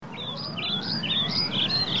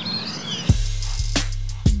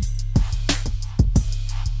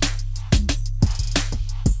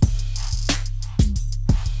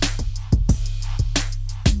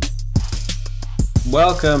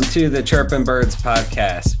Welcome to the Chirpin' Birds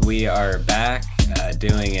podcast. We are back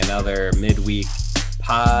doing another midweek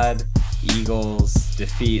pod. Eagles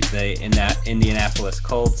defeat the Indianapolis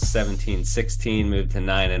Colts 17-16, move to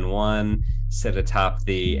 9-1, sit atop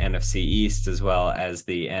the NFC East as well as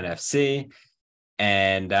the NFC.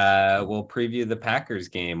 And we'll preview the Packers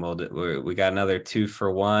game. We got another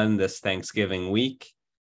 2-for-1 this Thanksgiving week.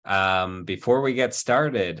 Before we get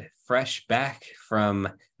started, fresh back from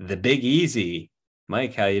the Big Easy.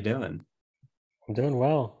 Mike, how you doing? I'm doing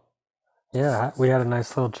well. Yeah, we had a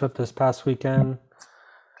nice little trip this past weekend.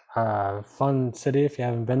 Fun city if you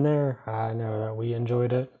haven't been there. I know that we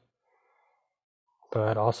enjoyed it.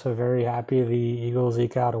 But also very happy the Eagles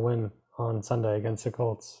eke out a win on Sunday against the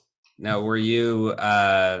Colts. Now, were you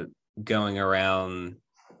going around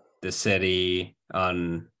the city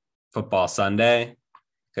on football Sunday?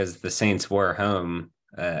 Because the Saints were home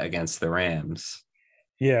against the Rams.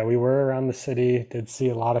 Yeah, we were around the city. Did see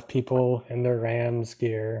a lot of people in their Rams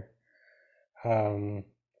gear on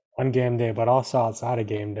game day, but also outside of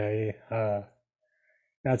game day.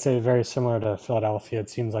 I'd say very similar to Philadelphia.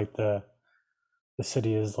 It seems like the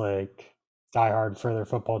city is like diehard for their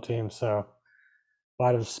football team. So a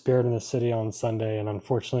lot of spirit in the city on Sunday, and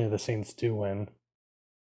unfortunately the Saints do win.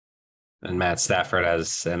 And Matt Stafford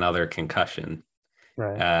has another concussion.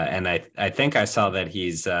 Right. And I think I saw that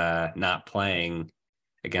he's not playing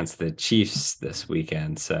against the Chiefs this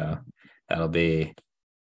weekend. So that'll be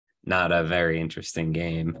not a very interesting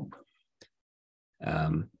game.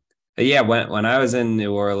 But yeah, when I was in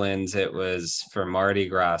New Orleans, it was for Mardi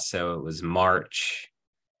Gras. So it was March.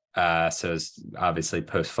 So it's obviously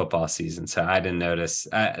post-football season. So I didn't notice.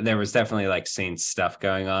 There was definitely like Saints stuff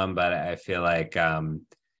going on, but I feel like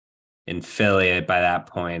in Philly, by that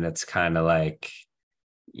point, it's kind of like,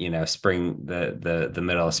 spring, the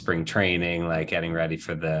middle of spring training, like getting ready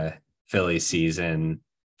for the Philly season.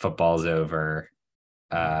 Football's over.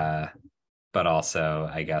 But also,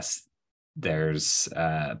 I guess there's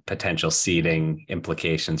potential seeding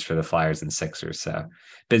implications for the Flyers and Sixers. So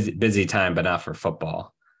busy time, but not for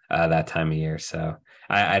football that time of year. So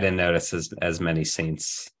I didn't notice as many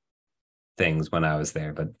Saints things when I was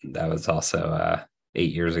there, but that was also 8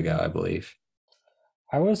 years ago, I believe.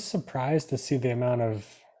 I was surprised to see the amount of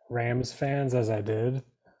Rams fans as I did.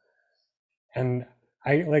 And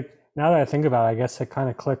I like, now that I think about it, I guess it kind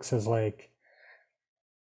of clicks as like,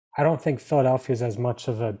 I don't think Philadelphia is as much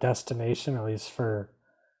of a destination, at least for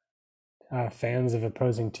fans of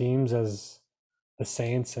opposing teams, as the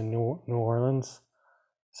Saints and New Orleans.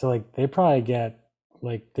 So like they probably get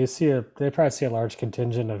like they probably see a large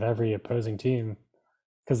contingent of every opposing team,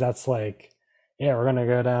 because that's like, yeah, we're gonna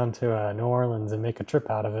go down to New Orleans and make a trip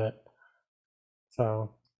out of it.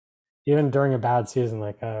 So even during a bad season,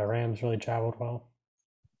 like Rams really traveled well.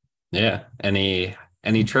 Yeah. Any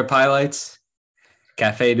trip highlights?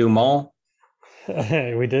 Cafe du Monde.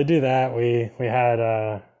 We did do that. We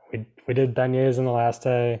had we did beignets on the last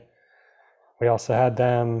day. We also had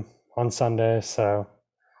them on Sunday, so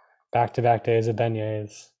back-to-back days of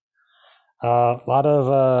beignets. A lot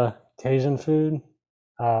of Cajun food.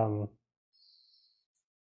 Um,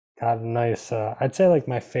 Got a nice. I'd say like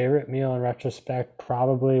my favorite meal in retrospect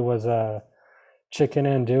probably was a chicken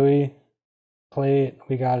andouille plate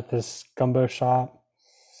we got at this gumbo shop.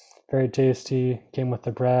 Very tasty. Came with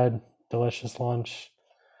the bread. Delicious lunch.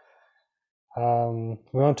 We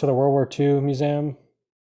went to the World War II museum.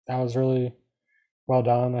 That was really well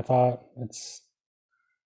done. I thought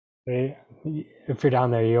they if you're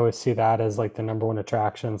down there, you always see that as like the number one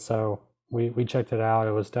attraction. So we checked it out.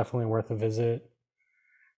 It was definitely worth a visit.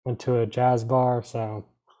 Went to a jazz bar, so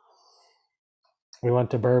we went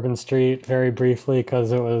to Bourbon Street very briefly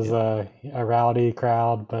because it was a rowdy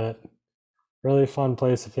crowd, but really fun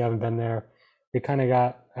place if you haven't been there. We kind of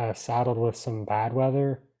got saddled with some bad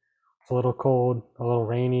weather. It's a little cold, a little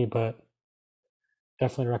rainy, but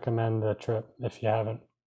definitely recommend the trip if you haven't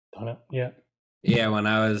done it yet. Yeah, when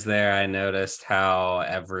I was there, I noticed how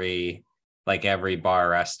every bar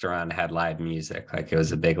restaurant had live music. Like it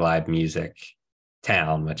was a big live music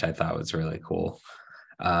town, which I thought was really cool.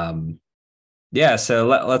 Yeah, so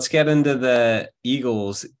let's get into the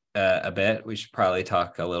Eagles a bit. We should probably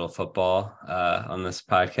talk a little football on this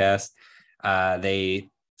podcast.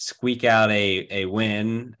 They squeak out a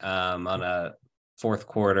win on a fourth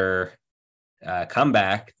quarter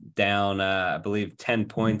comeback down, I believe, 10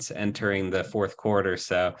 points entering the fourth quarter.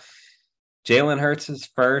 So Jalen Hurts'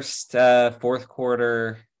 first fourth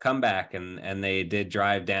quarter comeback, and they did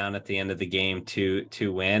drive down at the end of the game to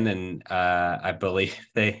win. And I believe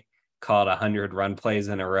they called 100 run plays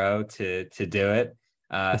in a row to do it.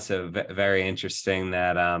 So very interesting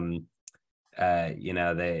that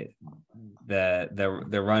The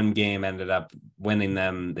run game ended up winning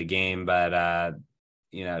them the game, but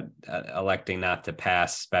electing not to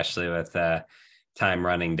pass, especially with time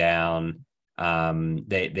running down.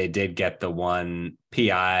 They did get the one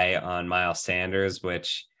PI on Miles Sanders,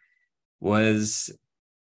 which was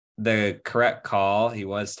the correct call. He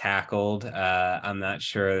was tackled. I'm not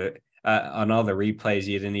sure on all the replays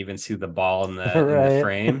you didn't even see the ball in the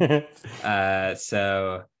frame.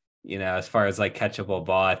 So as far as like catchable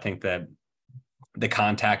ball, I think that the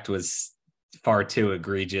contact was far too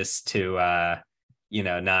egregious to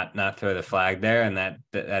not throw the flag there, and that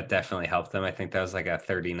definitely helped them. I think that was like a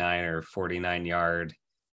 39 or 49 yard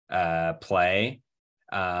play,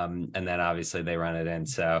 and then obviously they run it in.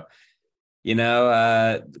 So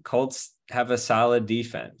the Colts have a solid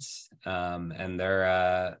defense, and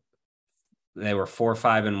they were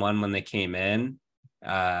 4-5-1 when they came in.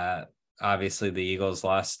 Obviously the Eagles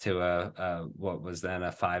lost to a what was then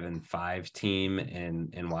a 5-5 team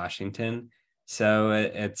in Washington. So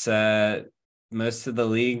it's most of the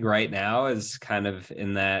league right now is kind of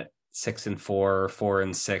in that 6-4,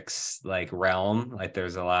 4-6 like realm. Like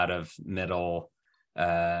there's a lot of middle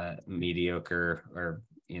mediocre or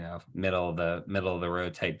middle of the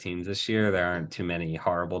road type teams this year. There aren't too many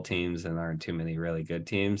horrible teams and aren't too many really good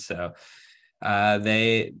teams. So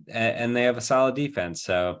they have a solid defense.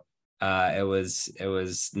 So it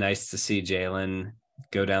was nice to see Jalen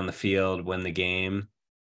go down the field, win the game.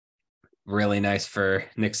 Really nice for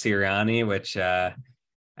Nick Sirianni, which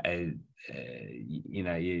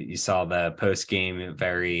you saw the post game,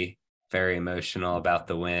 very very emotional about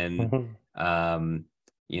the win.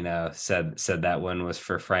 Said that one was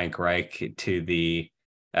for Frank Reich to the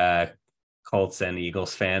Colts and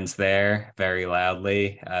Eagles fans there very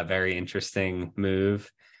loudly. Very interesting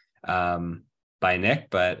move by Nick,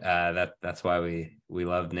 but that's why we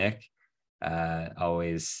love Nick.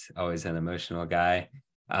 Always an emotional guy.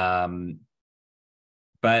 But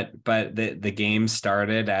the game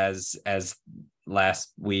started as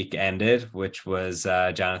last week ended, which was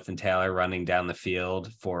Jonathan Taylor running down the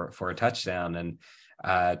field for a touchdown, and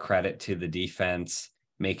credit to the defense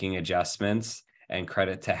making adjustments, and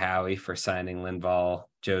credit to Howie for signing Linval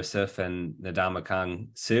Joseph and Ndamukong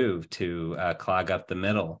Suh to clog up the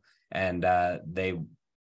middle. And they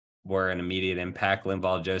were an immediate impact.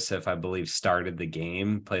 Linval Joseph, I believe, started the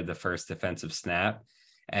game, played the first defensive snap,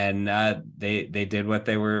 and they did what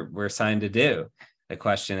they were signed to do. The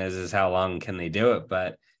question is how long can they do it?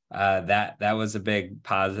 But that was a big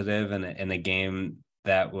positive in a game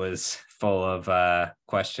that was full of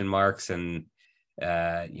question marks, and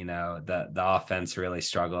the offense really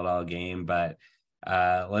struggled all game. But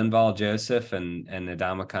Linval Joseph and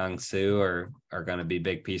Ndamukong Suh are going to be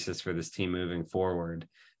big pieces for this team moving forward.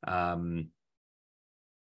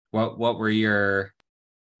 What were your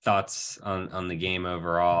thoughts on the game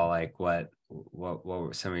overall? Like what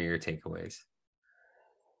were some of your takeaways?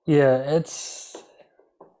 Yeah, it's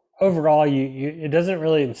overall you it doesn't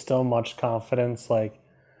really instill much confidence. Like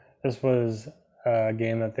this was a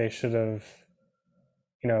game that they should have,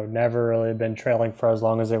 never really been trailing for as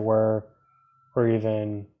long as they were, or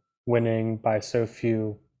even winning by so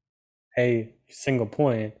few a single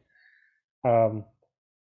point. So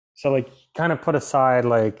like kind of put aside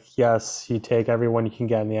like yes, you take everyone you can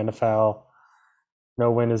get in the NFL. No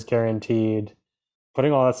win is guaranteed.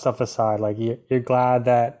 Putting all that stuff aside, like you're glad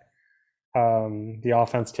that the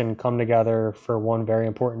offense can come together for one very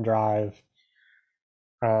important drive.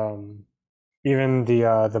 Even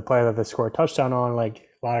the play that they scored a touchdown on, like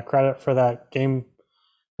a lot of credit for that game,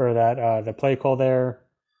 for that the play call there.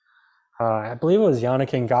 I believe it was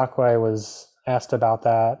Yannick Ngakoue was asked about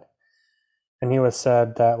that, and he was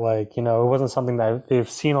said that like it wasn't something that they've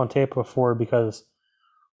seen on tape before, because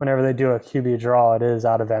whenever they do a QB draw, it is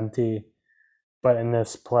out of empty. But in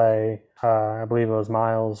this play, I believe it was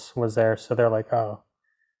Miles was there, so they're like, oh,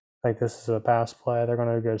 like this is a pass play. They're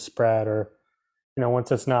going to go spread, or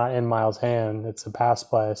once it's not in Miles' hand, it's a pass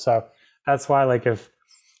play. So that's why, like, if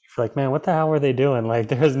you're like, man, what the hell were they doing? Like,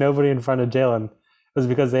 there's nobody in front of Jalen. It was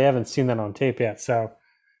because they haven't seen that on tape yet. So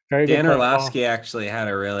very good Dan play call. Orlovsky actually had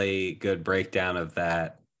a really good breakdown of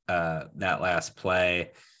that last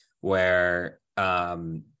play, where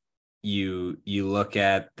you look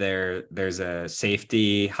at there's a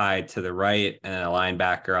safety high to the right and a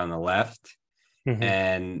linebacker on the left. Mm-hmm.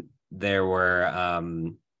 And there were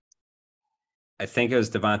I think it was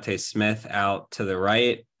Devontae Smith out to the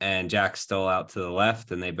right and Jack Stoll out to the left,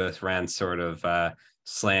 and they both ran sort of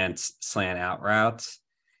slant out routes.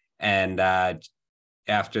 And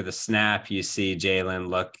after the snap, you see Jalen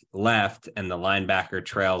look left, and the linebacker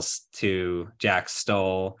trails to Jack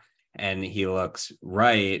Stoll, and he looks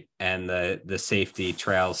right, and the safety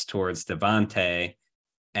trails towards Devontae,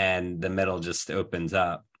 and the middle just opens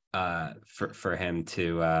up for him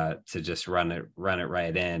to just run it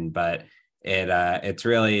right in. But it's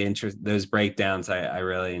really interesting. Those breakdowns I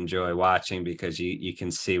really enjoy watching, because you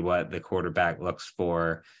can see what the quarterback looks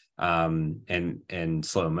for in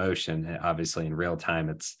slow motion. Obviously in real time,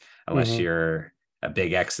 it's unless Hmm. you're a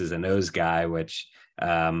big X's and O's guy, which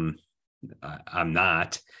I'm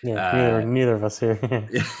not. Yeah, Uh, neither of us here.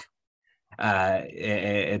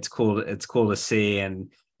 it's cool to see,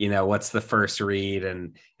 and what's the first read,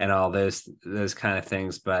 and all those kind of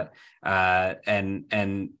things. But and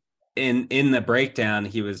in the breakdown,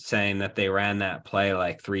 he was saying that they ran that play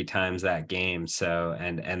like 3 times that game, so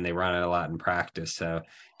and they run it a lot in practice. So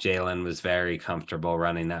Jalen was very comfortable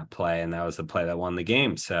running that play, and that was the play that won the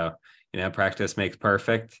game. So practice makes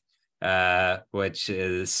perfect, which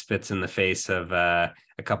is spits in the face of a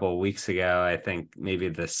couple of weeks ago. I think maybe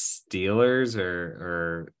the Steelers,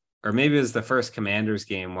 or maybe it was the first Commanders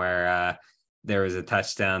game, where there was a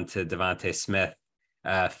touchdown to Devontae Smith,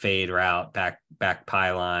 fade route, back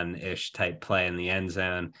pylon ish type play in the end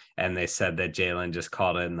zone, and they said that Jalen just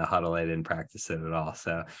called it in the huddle. They didn't practice it at all.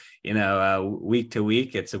 So week to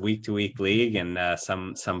week, it's a week to week league, and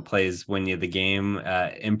some plays win you the game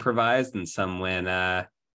improvised, and some win on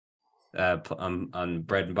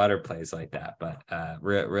bread and butter plays like that. But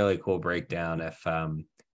really cool breakdown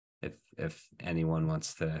if anyone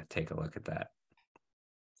wants to take a look at that.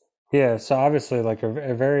 Yeah, so obviously like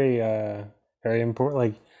a very very important,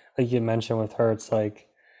 like you mentioned with Hurts, like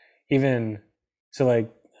even so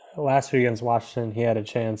like last week against Washington, he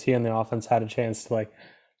and the offense had a chance to like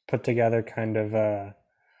put together kind of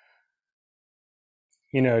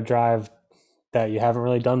drive that you haven't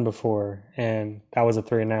really done before, and that was a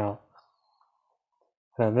 3 and out.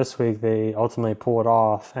 And then this week they ultimately pull it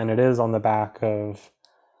off, and it is on the back of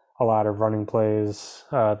a lot of running plays.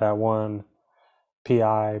 That one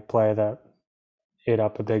PI play that ate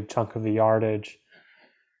up a big chunk of the yardage.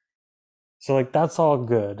 So like that's all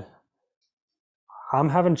good. I'm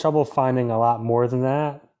having trouble finding a lot more than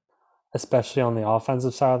that, especially on the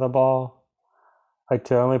offensive side of the ball. Like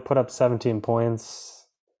to only put up 17 points.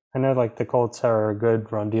 I know like the Colts are a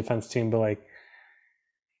good run defense team, but like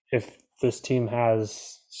if this team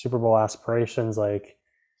has Super Bowl aspirations, like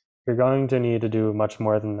you're going to need to do much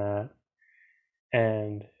more than that.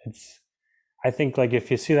 And I think like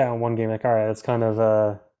if you see that in one game, like all right, it's kind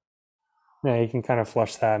of you can kind of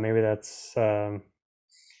flush that. Maybe that's an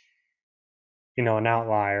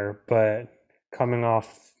outlier, but coming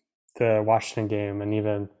off the Washington game and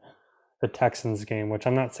even the Texans game, which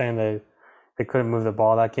I'm not saying they couldn't move the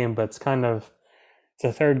ball that game, but it's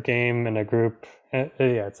a third game in a group. Yeah,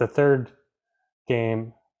 it's a third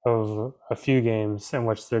game of a few games in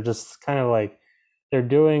which they're just kind of like they're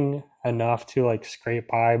doing enough to like scrape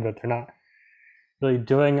by, but they're not really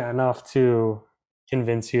doing enough to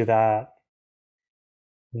convince you that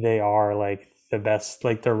they are like the best,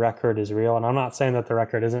 like their record is real. And I'm not saying that the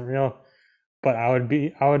record isn't real, but I would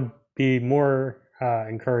be more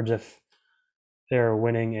encouraged if they're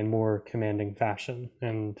winning in more commanding fashion.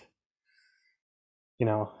 And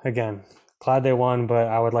again, glad they won, but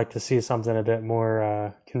I would like to see something a bit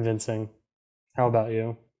more convincing. How about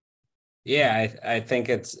you? Yeah, I think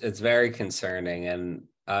it's very concerning, and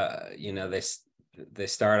they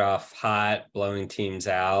start off hot, blowing teams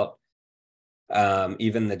out.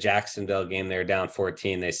 Even the Jacksonville game, they were down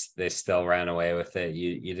 14. They still ran away with it.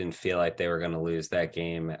 You didn't feel like they were going to lose that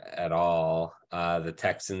game at all. The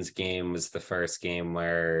Texans game was the first game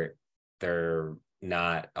where they're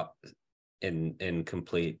not in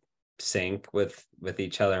complete sync with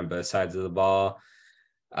each other on both sides of the ball.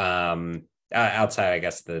 Outside, I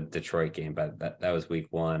guess, the Detroit game, but that was week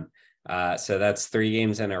one. So that's 3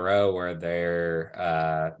 games in a row where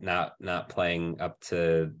they're not playing up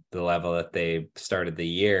to the level that they started the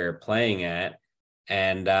year playing at,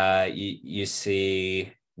 and you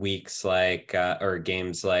see weeks like or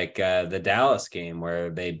games like the Dallas game where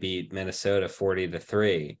they beat Minnesota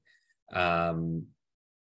 40-3. Um,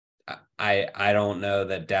 I don't know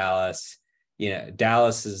that Dallas,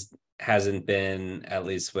 Dallas hasn't been, at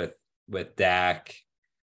least with Dak,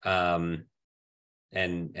 um,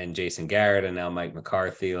 and Jason Garrett, and now Mike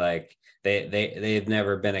McCarthy, like they've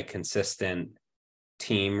never been a consistent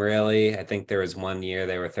team, really. I think there was one year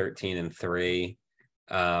they were 13-3,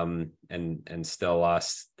 and still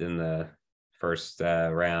lost in the first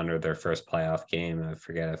round, or their first playoff game. I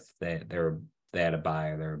forget if they had a bye,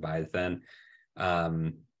 or they were byes then.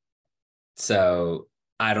 Um, so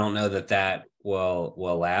I don't know that will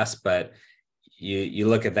last, but you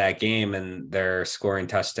look at that game and they're scoring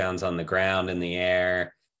touchdowns on the ground, in the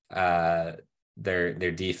air.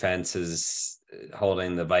 Their defense is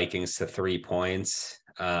holding the Vikings to 3 points.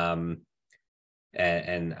 And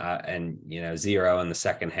you know, 0 in the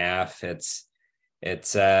second half. It's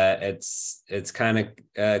kind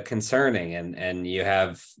of concerning, and you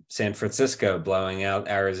have San Francisco blowing out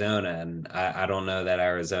Arizona, and I don't know that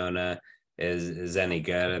Arizona is any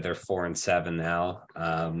good. They're 4-7 now.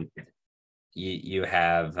 You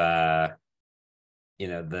have you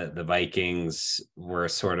know, the Vikings were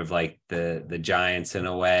sort of like the Giants in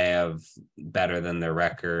a way, of better than their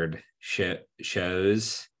record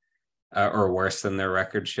shows, or worse than their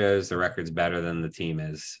record shows. The record's better than the team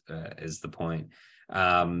is the point.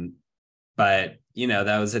 But you know,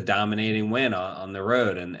 that was a dominating win on the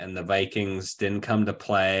road, and the Vikings didn't come to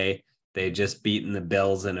play. They just beaten the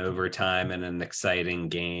Bills in overtime in an exciting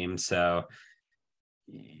game. So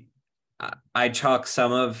I chalk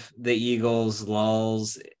some of the Eagles'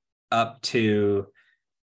 lulls up to,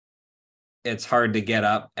 it's hard to get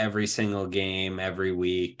up every single game every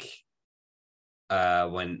week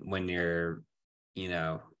when you're, you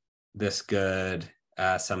know, this good.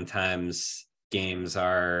 Sometimes games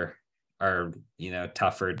are you know,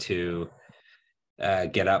 tougher to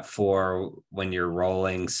get up for when you're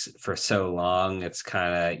rolling for so long. It's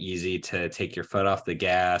kind of easy to take your foot off the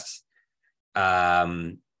gas.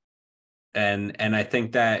 And I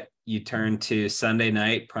think that you turn to Sunday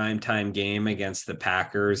night primetime game against the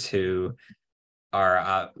Packers, who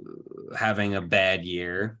are having a bad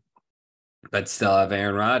year, but still have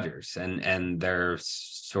Aaron Rodgers, and they're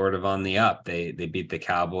sort of on the up. They beat the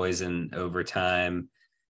Cowboys in overtime.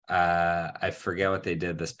 I forget what they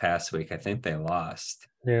did this past week. I think they lost.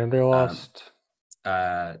 Yeah, they lost.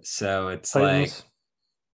 So it's Titans. like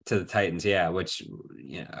to the Titans, yeah, which,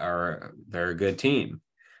 you know, they're a good team.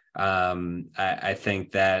 I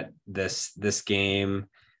think that this game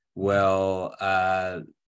will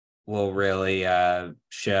really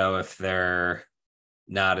show if they're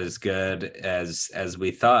not as good as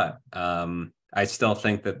we thought. I still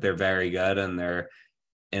think that they're very good, and they're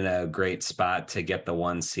in a great spot to get the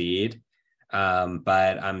 1 seed.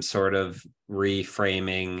 But I'm sort of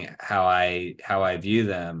reframing how I view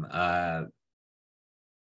them.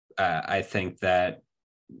 I think that,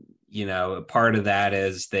 you know, part of that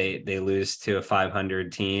is they lose to a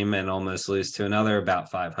 500 team and almost lose to another about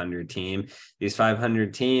 500 team. These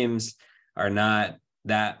 500 teams are not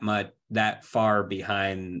that far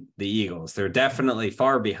behind the Eagles. They're definitely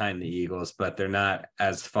far behind the Eagles, but they're not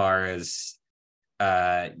as far as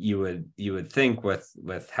you would think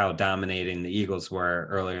with how dominating the Eagles were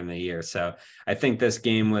earlier in the year. So I think this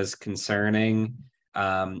game was concerning.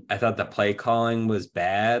 I thought the play calling was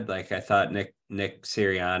bad. Like, I thought Nick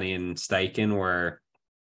Sirianni and Steichen were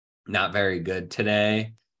not very good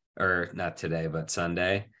today, or not today, but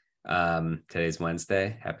Sunday. Today's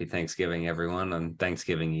Wednesday. Happy Thanksgiving, everyone. On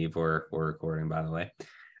Thanksgiving Eve, we're recording, by the way.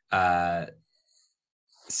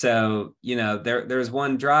 So, you know, there's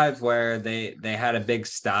one drive where they had a big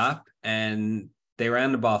stop and they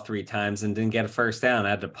ran the ball 3 times and didn't get a first down,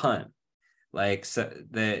 had to punt. Like, so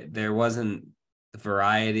there wasn't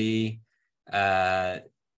variety.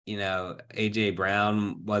 You know, AJ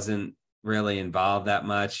Brown wasn't really involved that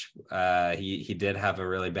much. He did have a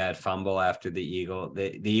really bad fumble after the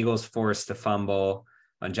Eagles forced a fumble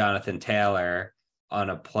on Jonathan Taylor on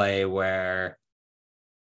a play where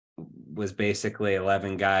was basically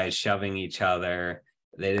 11 guys shoving each other.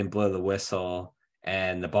 They didn't blow the whistle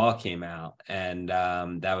and the ball came out. And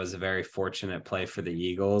that was a very fortunate play for the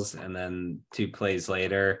Eagles. And then 2 plays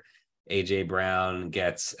later, AJ Brown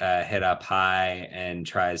gets hit up high and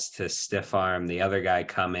tries to stiff arm the other guy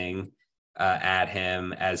coming at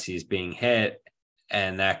him as he's being hit.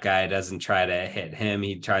 And that guy doesn't try to hit him.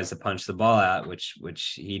 He tries to punch the ball out,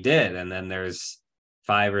 which he did. And then there's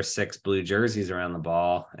 5 or 6 blue jerseys around the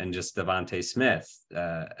ball and just Devontae Smith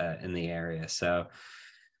in the area. So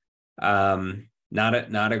not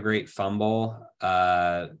a great fumble.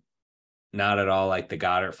 Not at all like the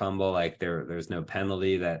Goddard fumble. Like there's no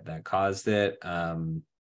penalty that caused it.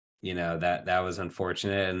 You know, that was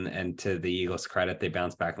unfortunate. And to the Eagles' credit, they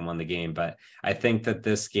bounced back and won the game. But I think that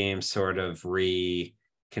this game sort of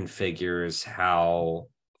reconfigures how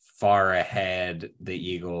far ahead the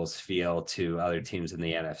Eagles feel to other teams in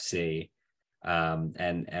the NFC.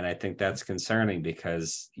 And I think that's concerning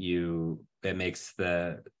because it makes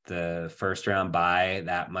the first round bye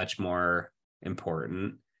that much more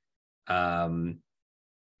important. And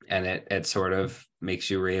it sort of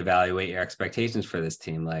makes you reevaluate your expectations for this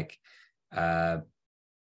team, like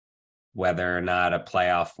whether or not a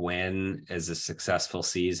playoff win is a successful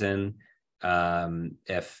season.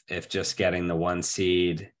 If just getting the one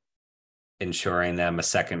seed, ensuring them a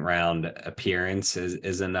second round appearance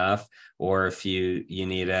is enough, or if you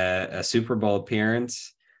need a Super Bowl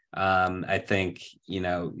appearance. I think you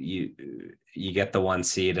get the one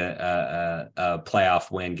seed, a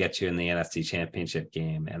playoff win gets you in the NFC Championship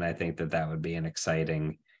game, and I think that would be an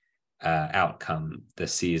exciting outcome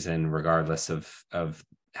this season, regardless of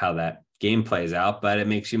how that game plays out. But it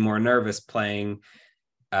makes you more nervous playing.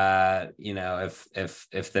 If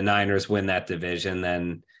the Niners win that division,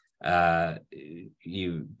 then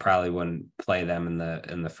you probably wouldn't play them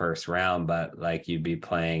in the first round, but like you'd be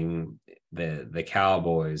playing the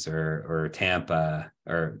Cowboys or Tampa,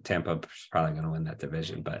 or Tampa's probably going to win that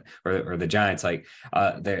division, but or the Giants. Like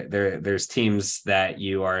there's teams that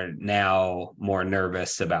you are now more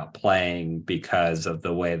nervous about playing because of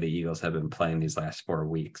the way the Eagles have been playing these last 4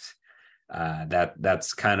 weeks.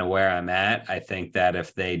 That's kind of where I'm at. I think that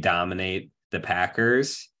if they dominate the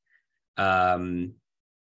Packers,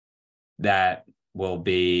 that will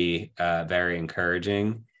be very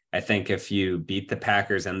encouraging. I think if you beat the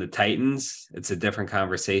Packers and the Titans, it's a different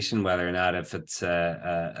conversation whether or not if it's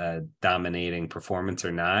a dominating performance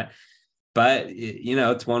or not. But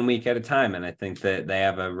it's 1 week at a time, and I think that they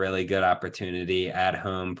have a really good opportunity at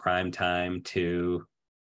home, prime time, to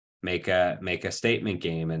make a statement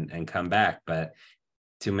game and come back. But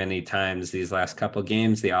too many times these last couple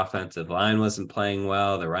games, the offensive line wasn't playing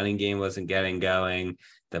well, the running game wasn't getting going,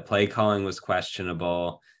 the play calling was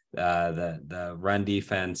questionable, the run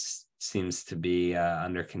defense seems to be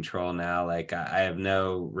under control now. Like I have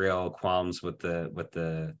no real qualms with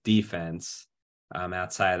the defense.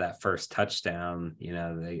 Outside of that first touchdown,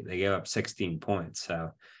 they gave up 16 points.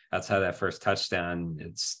 So outside of that first touchdown,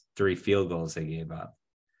 it's 3 field goals they gave up.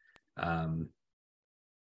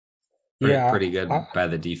 Pretty good by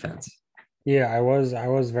the defense. Yeah, I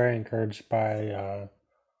was very encouraged by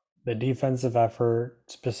the defensive effort,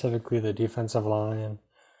 specifically the defensive line.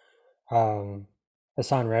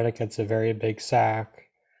 Hassan Reddick gets a very big sack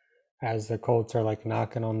as the Colts are like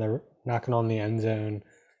knocking on the end zone.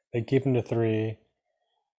 They keep him to 3.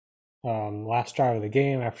 Last drive of the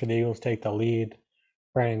game after the Eagles take the lead,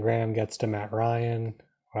 Brandon Graham gets to Matt Ryan,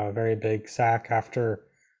 a very big sack after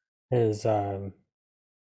his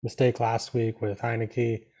mistake last week with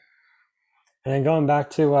Heineke. And then going back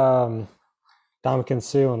to Ndamukong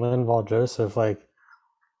Suh and Linval Joseph, like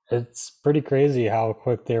it's pretty crazy how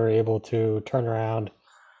quick they were able to turn around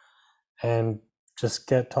and just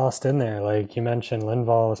get tossed in there. Like you mentioned,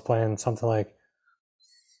 Linval was playing something like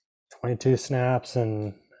 22 snaps,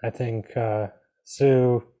 and I think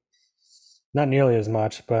Suh not nearly as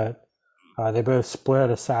much, but they both split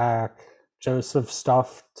a sack. Joseph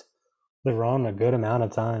stuffed the run a good amount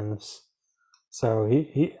of times. So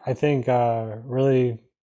he I think really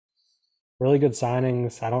good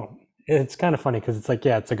signings. It's kind of funny because it's like,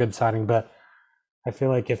 yeah, it's a good signing, but I feel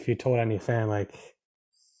like if you told any fan like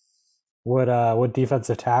what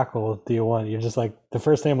defensive tackle do you want, you're just like, the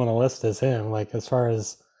first name on the list is him, like as far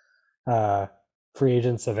as free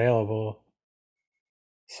agents available.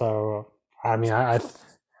 So I mean, I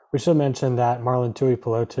we should mention that Marlon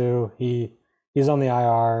Tuipulotu, he's on the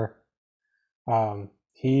IR.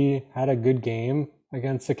 He had a good game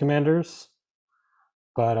against the Commanders,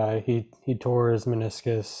 but he tore his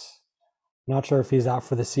meniscus. Not sure if he's out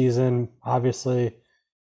for the season. Obviously,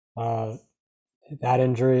 that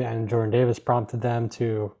injury and Jordan Davis prompted them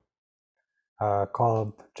to call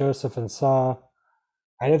up Joseph and Saw.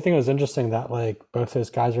 I did think it was interesting that like both those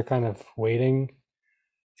guys are kind of waiting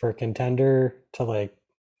for a contender to like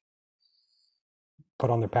put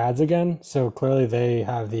on their pads again. So clearly they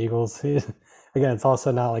have the Eagles. Again, it's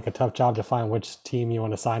also not like a tough job to find which team you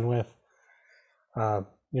want to sign with.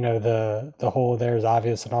 The hole there is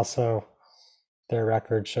obvious, and also their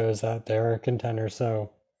record shows that they're a contender.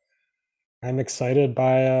 So I'm excited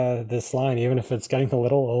by this line, even if it's getting a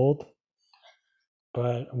little old.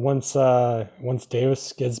 But once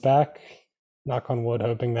Davis gets back, knock on wood,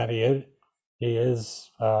 hoping that he is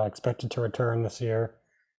expected to return this year.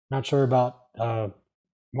 Not sure about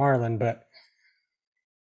Marlon, but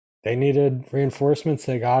they needed reinforcements.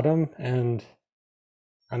 They got them, and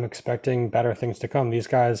I'm expecting better things to come. These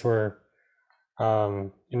guys were, they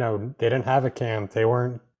didn't have a camp. They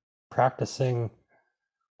weren't practicing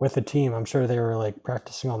with a team. I'm sure they were like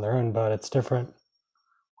practicing on their own, but it's different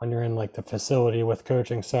when you're in like the facility with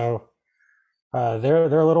coaching. So they're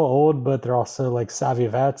a little old, but they're also like savvy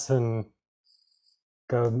vets. And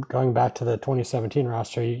going back to the 2017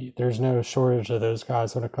 roster, there's no shortage of those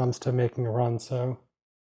guys when it comes to making a run. So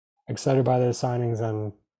excited by those signings,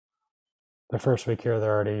 and the first week here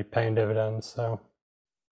they're already paying dividends. So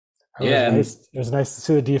It was Yeah, and nice. It was nice to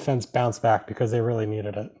see the defense bounce back because they really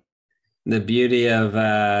needed it. the beauty of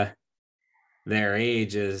their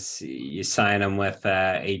age is you sign them with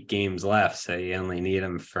 8 games left, so you only need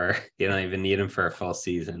them for you don't even need them for a full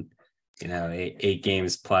season. Eight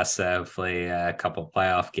games plus hopefully a couple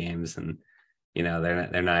playoff games, and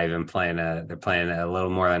they're not even playing they're playing a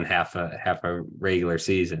little more than half a regular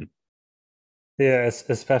season. Yeah,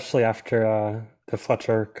 especially after the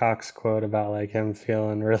Fletcher Cox quote about like him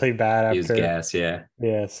feeling really bad Use after. gas, yeah.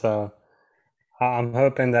 Yeah, so I'm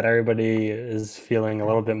hoping that everybody is feeling a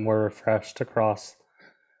little bit more refreshed across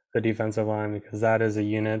the defensive line because that is a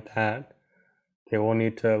unit that they will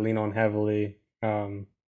need to lean on heavily coming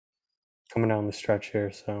down the stretch here.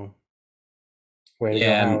 So, way to go,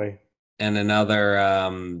 Yeah, and Howie.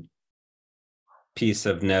 another piece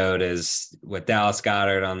of note is with Dallas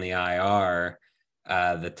Goedert on the IR,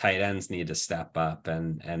 the tight ends need to step up,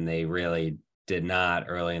 and they really did not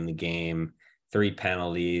early in the game. 3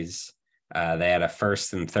 penalties. They had a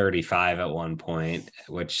 1st and 35 at one point,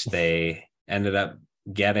 which they ended up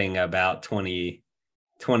getting about 29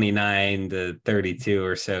 to 32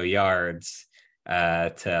 or so yards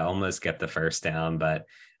to almost get the first down. But,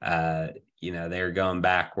 they were going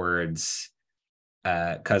backwards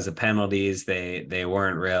because of penalties. They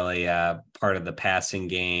weren't really part of the passing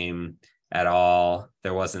game at all.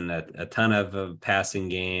 There wasn't a ton of a passing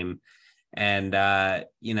game, and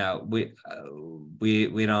we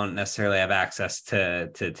don't necessarily have access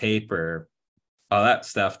to tape or all that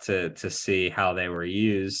stuff to see how they were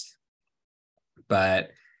used.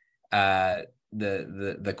 But uh,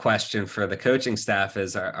 the question for the coaching staff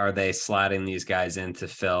is: are they slotting these guys in to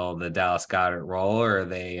fill the Dallas Goedert role, or are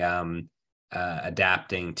they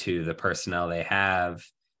adapting to the personnel they have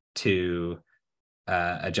to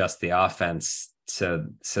adjust the offense so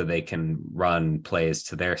they can run plays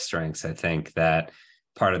to their strengths? I think that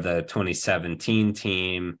part of the 2017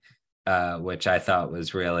 team, which I thought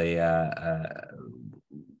was really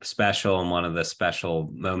special, and one of the special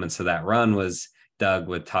moments of that run was Doug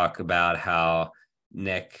would talk about how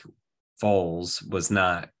Nick Foles was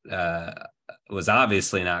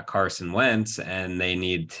obviously not Carson Wentz, and they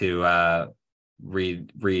need to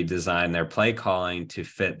redesign their play calling to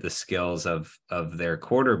fit the skills of their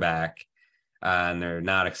quarterback, and they're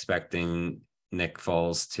not expecting Nick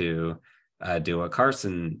Foles to do what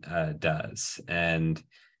Carson does, and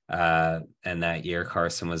that year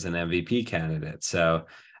Carson was an MVP candidate. So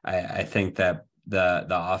I think that the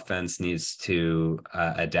offense needs to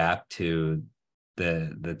adapt to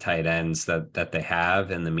the tight ends that they have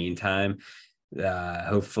in the meantime.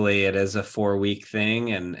 Hopefully it is a 4-week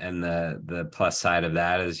thing, and the plus side of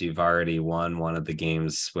that is you've already won one of the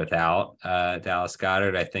games without Dallas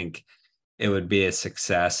Goedert. I think it would be a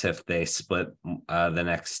success if they split the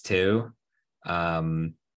next two.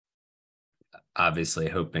 Obviously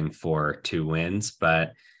hoping for 2 wins,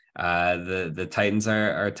 but the Titans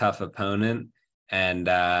are a tough opponent, and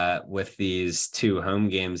with these 2 home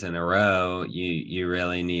games in a row, you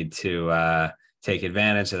really need to take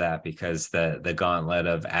advantage of that, because the gauntlet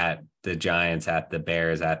of at the Giants, at the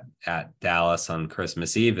Bears, at Dallas on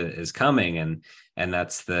Christmas Eve is coming, and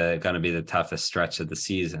that's going to be the toughest stretch of the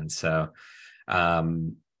season. So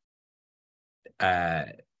um, uh,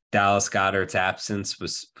 Dallas Goedert's absence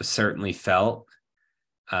was certainly felt.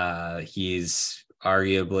 He's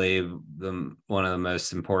arguably one of the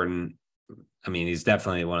most important. I mean, he's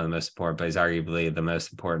definitely one of the most important, but he's arguably the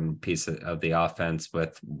most important piece of the offense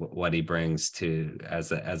with what he brings to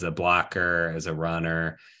as a blocker, as a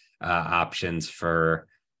runner, options for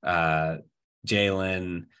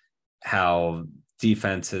Jalen, how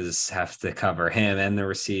defenses have to cover him and the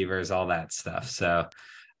receivers, all that stuff. So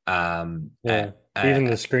Yeah, even I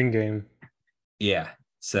the screen game. yeah.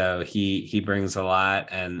 So he brings a lot,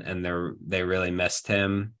 and they really missed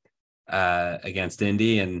him against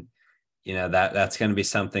Indy, and that's going to be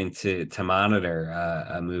something to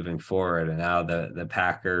monitor moving forward. And now the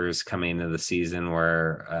Packers coming into the season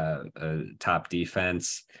were a top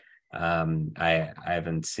defense. I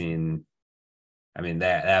haven't seen. I mean, they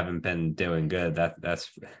haven't been doing good.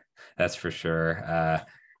 That's for sure.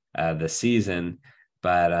 This season,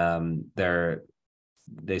 but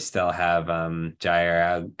they still have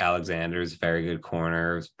Jair Alexander's very good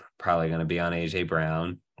corner, probably going to be on AJ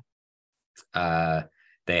Brown.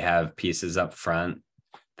 They have pieces up front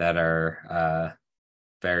that are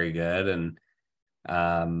very good,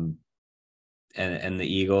 um, and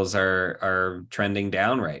the Eagles are trending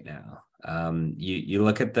down right now. You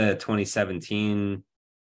look at the 2017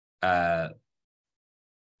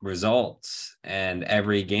 results, and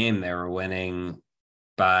every game they were winning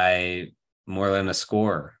by more than a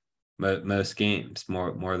score, most games,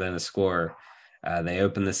 more than a score. They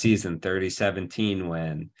opened the season 30-17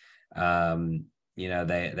 win.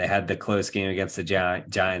 They had the close game against the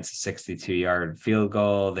Giants, a 62-yard field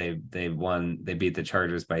goal. They won, they beat the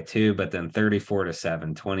Chargers by 2, but then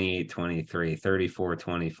 34-7, 28-23,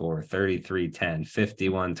 34-24, 33-10,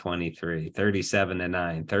 51-23,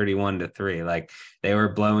 37-9, 31-3. Like, they were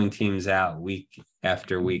blowing teams out week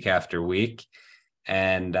after week after week.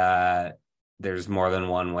 And there's more than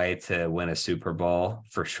one way to win a Super Bowl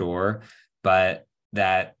for sure, but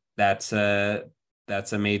that's a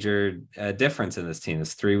major difference in this team.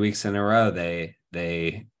 It's 3 weeks in a row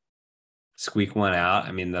they squeak one out.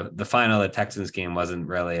 I mean, the final of the Texans game wasn't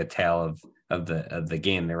really a tale of the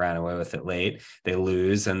game. They ran away with it late. They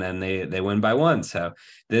lose and then they win by 1. So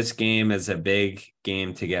this game is a big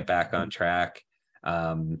game to get back on track.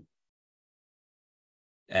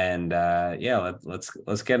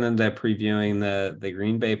 Let's get into previewing the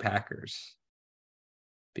Green Bay Packers,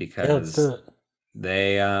 because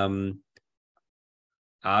they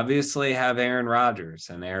obviously have Aaron Rodgers,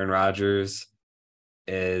 and Aaron Rodgers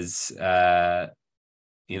is a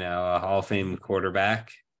Hall of Fame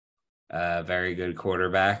quarterback, a very good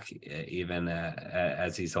quarterback, even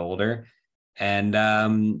as he's older, and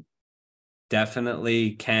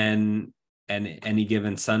definitely can. And any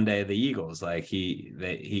given Sunday, the Eagles, like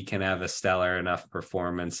he can have a stellar enough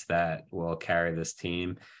performance that will carry this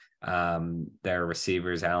team. Their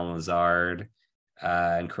receivers, Alan Lazard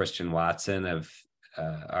and Christian Watson,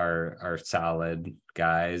 are solid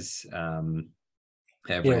guys.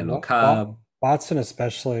 They have Randall Cobb. Watson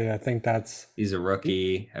especially, I think he's a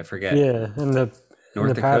rookie. I forget. Yeah, North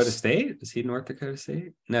Dakota State? Is he North Dakota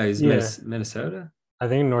State? No, he's Minnesota. I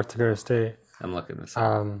think North Dakota State. I'm looking this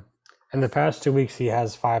up. In the past 2 weeks, he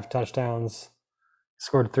has 5 touchdowns.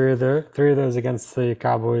 Scored three of those against the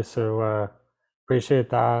Cowboys, so appreciate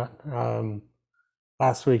that.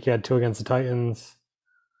 Last week, he had 2 against the Titans.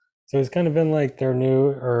 So he's kind of been like their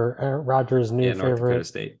Rodgers' new favorite. North Dakota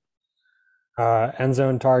State. End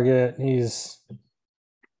zone target. He's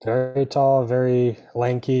very tall, very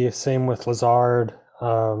lanky. Same with Lazard.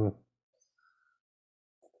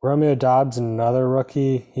 Romeo Doubs, another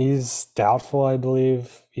rookie. He's doubtful, I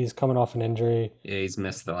believe. He's coming off an injury. Yeah, he's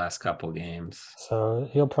missed the last couple games. So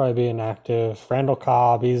he'll probably be inactive. Randall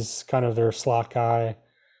Cobb, he's kind of their slot guy.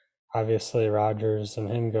 Obviously, Rodgers and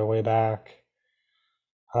him go way back.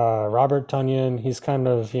 Robert Tonyan, he's kind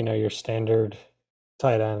of, your standard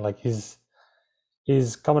tight end. Like, he's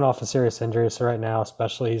coming off a serious injury, so right now,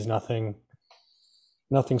 especially, he's nothing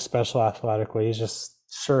special athletically. He's just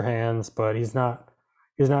sure hands, but he's not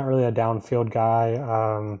really a downfield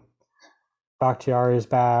guy. Bakhtiari's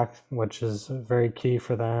back, which is very key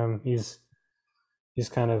for them. He's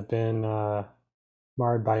kind of been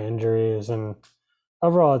marred by injuries, and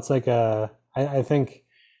overall, it's like I think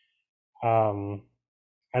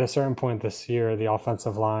at a certain point this year, the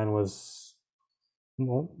offensive line was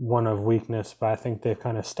one of weakness, but I think they've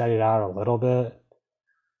kind of steadied out a little bit.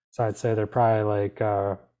 So I'd say they're probably like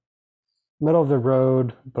middle of the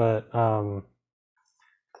road, but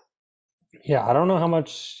yeah, I don't know how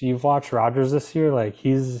much you've watched Rodgers this year. Like,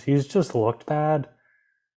 he's just looked bad.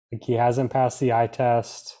 Like, he hasn't passed the eye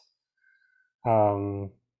test.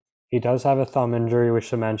 He does have a thumb injury, we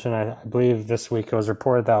should mention. I believe this week it was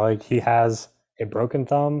reported that like he has a broken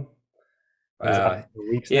thumb.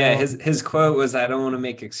 Yeah, his quote was, "I don't want to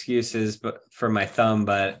make excuses for my thumb,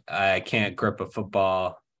 but I can't grip a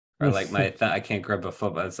football, or like I can't grip a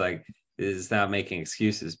football." It's like, it's not making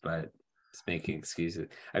excuses, but it's making excuses.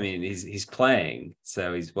 I mean, he's playing,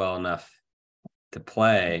 so he's well enough to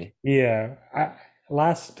play. Yeah,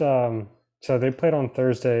 so they played on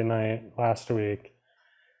Thursday night last week,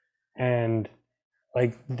 and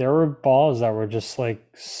like there were balls that were just like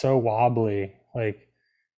so wobbly, like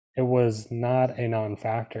it was not a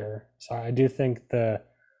non-factor. So I do think the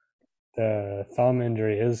thumb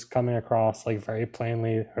injury is coming across like very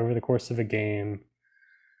plainly over the course of a game.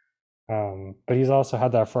 But he's also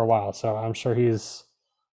had that for a while, so I'm sure he's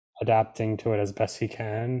adapting to it as best he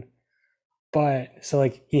can. But so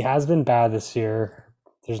like he has been bad this year.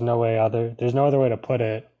 There's no other way to put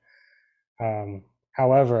it.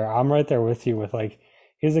 However, I'm right there with you with like,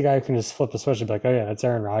 he's the guy who can just flip the switch and be like, oh yeah, it's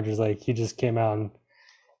Aaron Rodgers. Like, he just came out and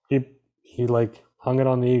he like hung it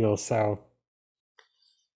on the Eagles. So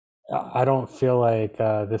I don't feel like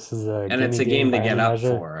this is and it's a game to get up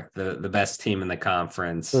for the best team in the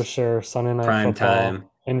conference for sure. Sunday night prime football time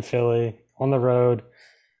in Philly on the road,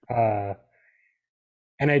 and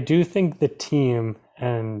I do think the team,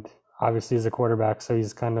 and obviously he's a quarterback, so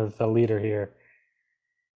he's kind of the leader here.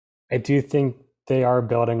 I do think they are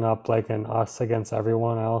building up like an us against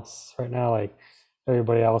everyone else right now. Like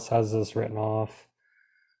everybody else has this written off.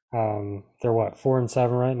 They're what,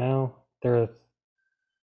 4-7 right now? They're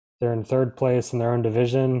in third place in their own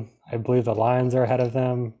division. I believe the Lions are ahead of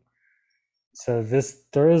them. So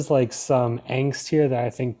there is like some angst here that I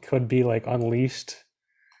think could be like unleashed.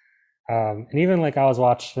 And even like I was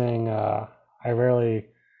watching, I rarely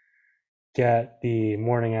get the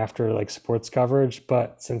morning after like sports coverage,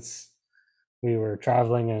 but since we were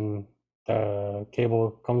traveling and the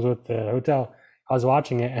cable comes with the hotel, I was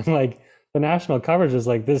watching it and like the national coverage is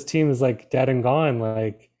like this team is like dead and gone.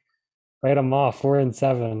 Like write them off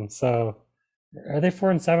 4-7. So are they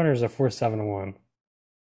 4-7 or is it 4-7-1?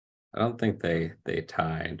 I don't think they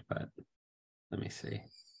tied, but let me see.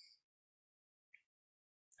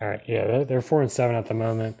 All right, yeah, they're 4-7 at the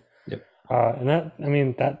moment. Yep. And that, I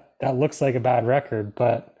mean, that looks like a bad record,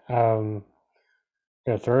 but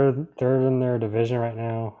yeah, third in their division right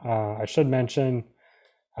now. I should mention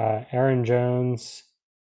Aaron Jones,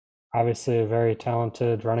 obviously a very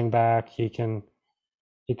talented running back. He can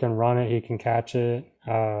run it, he can catch it.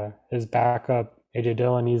 His backup, AJ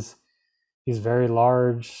Dillon, he's very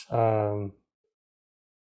large.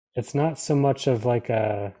 It's not so much of like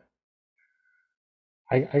I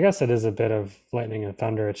guess it is a bit of lightning and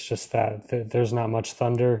thunder. It's just that there's not much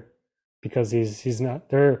thunder because he's not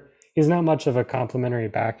there. He's not much of a complimentary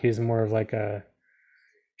back. He's more of like a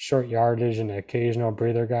short yardage and an occasional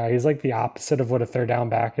breather guy. He's like the opposite of what a third down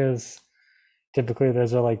back is. Typically,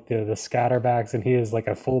 those are like the scatter backs, and he is like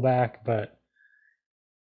a fullback. But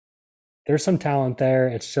there's some talent there.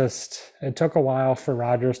 It's just it took a while for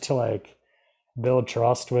Rodgers to like build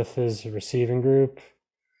trust with his receiving group.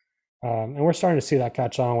 And we're starting to see that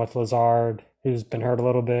catch on with Lazard, who's been hurt a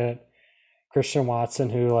little bit. Christian Watson,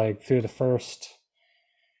 who like through the first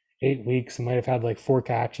 8 weeks might have had like 4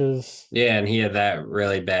 catches. Yeah, and he had that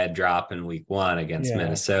really bad drop in week 1 against Yeah,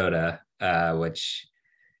 Minnesota, which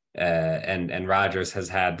and Rodgers has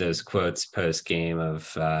had those quotes post game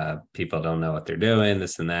of people don't know what they're doing,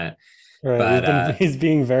 this and that. right. But He's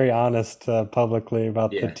being very honest publicly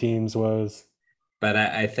about the yeah, team's woes. but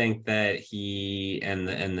I think that he and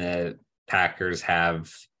the Packers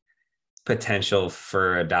have potential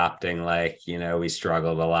for adopting, like, we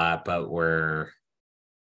struggled a lot, but we're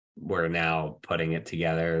now putting it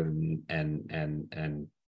together and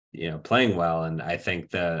playing well. And I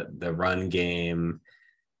think the run game,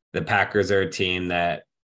 the Packers are a team that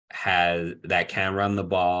can run the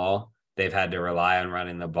ball. They've had to rely on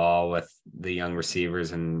running the ball with the young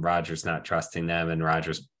receivers and Rodgers not trusting them, and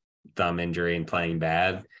Rodgers thumb injury and playing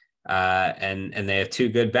bad. And they have 2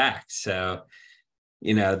 good backs. So,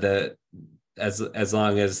 the as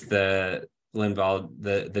long as the Linval,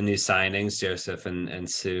 the new signings, Joseph and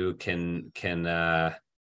Sue can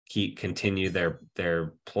continue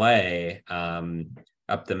their play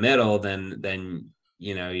up the middle, then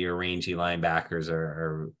your rangy linebackers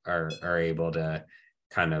are able to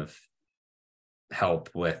kind of help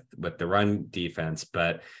with the run defense.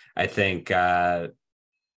 But I think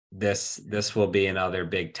this will be another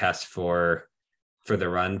big test for the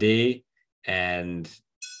run D, and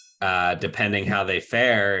depending how they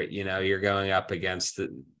fare, you're going up against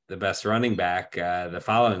the best running back the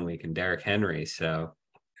following week in Derrick Henry. So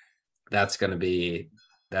that's going to be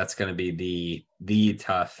the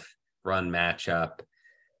tough run matchup.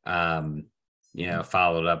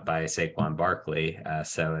 Followed up by Saquon Barkley.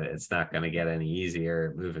 So it's not going to get any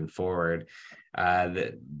easier moving forward.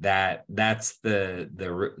 That's the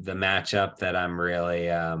matchup that I'm really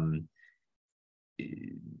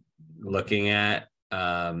looking at.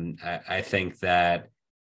 I think that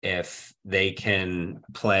if they can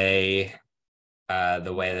play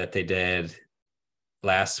the way that they did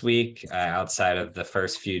last week, outside of the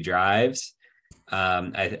first few drives,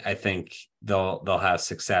 I think they'll have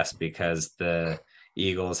success because the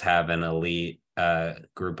Eagles have an elite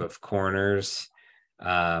group of corners.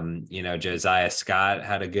 Josiah Scott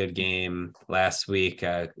had a good game last week,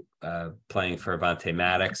 playing for Avonte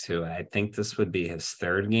Maddox, who I think this would be his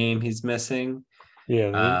 3rd game he's missing.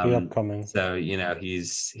 Yeah, the upcoming. So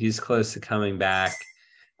he's close to coming back.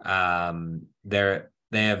 They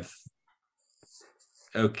have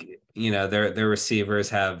okay, their receivers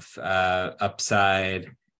have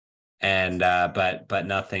upside, and but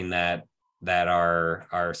nothing that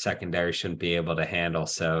our secondary shouldn't be able to handle.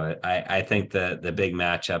 So I think the big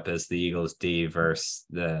matchup is the Eagles D versus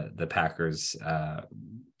the Packers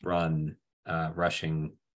run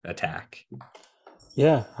rushing attack.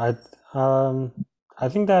 Yeah, I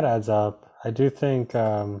think that adds up. I do think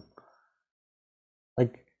like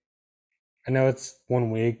I know it's 1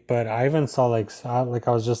 week, but I even saw like I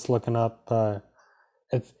was just looking up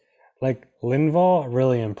it's like Linval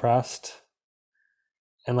really impressed,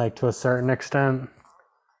 and like to a certain extent,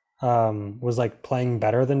 was like playing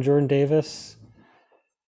better than Jordan Davis,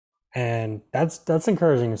 and that's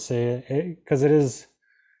encouraging to see because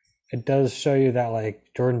it does show you that like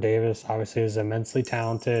Jordan Davis obviously is immensely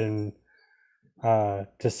talented, and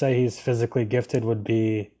to say he's physically gifted would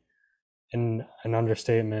be an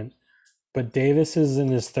understatement. But Davis is in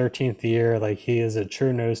his 13th year. Like he is a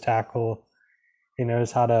true nose tackle. He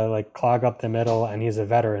knows how to like clog up the middle, and he's a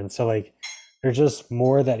veteran. So like there's just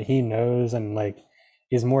more that he knows, and like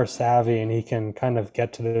he's more savvy, and he can kind of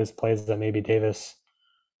get to those plays that maybe Davis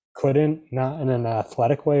couldn't, not in an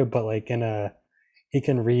athletic way, but like in a he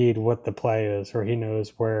can read what the play is, or he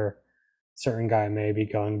knows where certain guy may be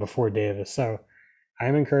going before Davis. So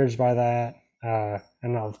I'm encouraged by that.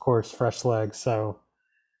 And of course, fresh legs. So,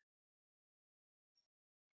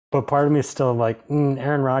 but part of me is still like,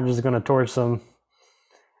 Aaron Rodgers is going to torch them.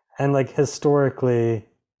 And like historically,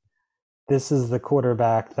 this is the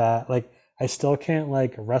quarterback that like I still can't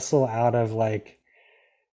like wrestle out of like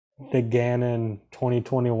the Gannon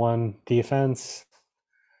 2021 defense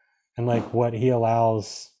and like what he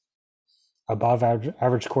allows above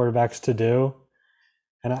average quarterbacks to do.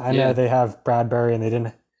 And I know Yeah. they have Bradbury, and they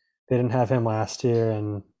didn't have him last year,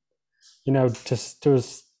 and just to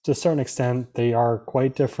a certain extent they are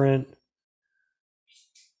quite different.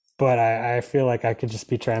 But I feel like I could just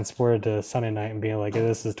be transported to Sunday night and being like,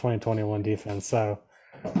 this is 2021 defense. So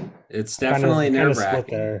It's I kind of definitely kind of split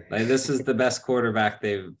nerve-wracking. there. Like this is the best quarterback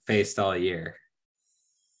they've faced all year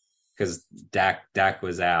because Dak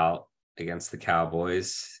was out against the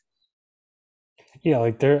Cowboys. Yeah,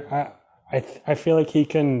 like I feel like he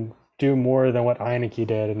can do more than what Heineke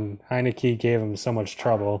did, and Heineke gave him so much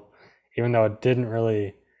trouble, even though it didn't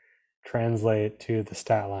really translate to the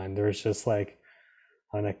stat line. There was just like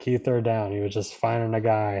on a key third down, he was just finding a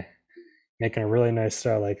guy, making a really nice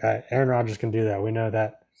throw. Like Aaron Rodgers can do that. We know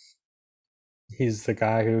that he's the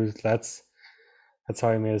guy who that's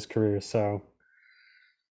how he made his career. So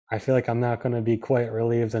I feel like I'm not going to be quite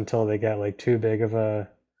relieved until they get like too big of a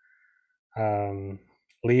um,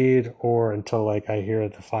 lead, or until like I hear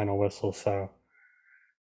the final whistle. So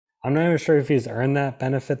I'm not even sure if he's earned that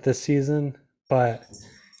benefit this season, but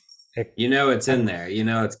it, You know it's in I'm, there. You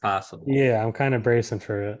know it's possible. yeah, I'm kind of bracing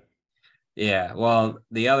for it. Yeah. Well,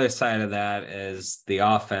 the other side of that is the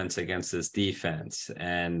offense against this defense.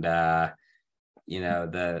 And the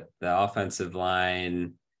offensive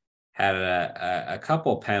line had a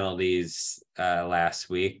couple penalties last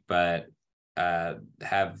week, but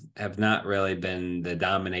have not really been the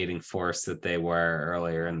dominating force that they were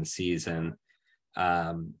earlier in the season.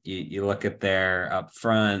 You look at their up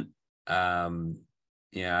front. I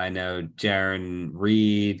know Jaron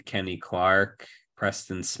Reed, Kenny Clark,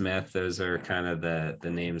 Preston Smith. Those are kind of the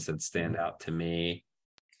names that stand out to me.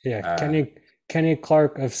 Yeah, Uh, Kenny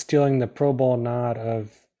Clark of stealing the Pro Bowl nod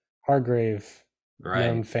of Hargrave,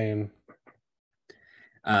 known right. fame.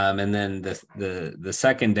 And then the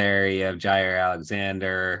secondary of Jair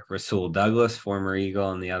Alexander, Rasul Douglas, former Eagle,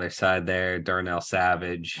 on the other side there, Darnell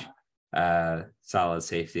Savage, solid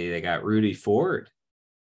safety. They got Rudy Ford,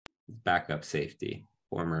 backup safety,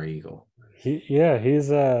 former Eagle.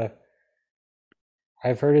 He's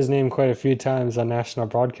I've heard his name quite a few times on national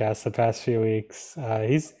broadcasts the past few weeks.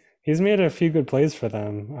 He's made a few good plays for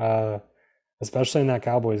them, especially in that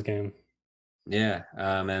Cowboys game. Yeah.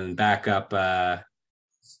 And backup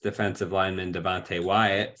defensive lineman Devontae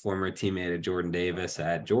Wyatt, former teammate of Jordan Davis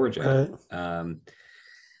at Georgia. Right.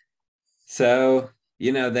 So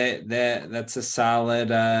that's a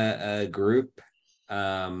solid group.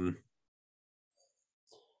 Um,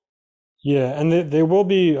 Yeah, and they will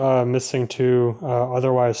be missing two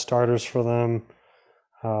otherwise starters for them,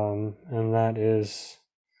 and that is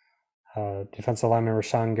defensive lineman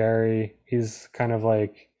Rashawn Gary. He's kind of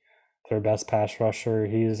like their best pass rusher.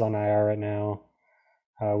 He's on IR right now.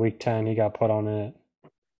 Week 10, he got put on it.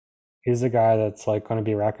 He's the guy that's like going to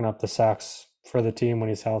be racking up the sacks for the team when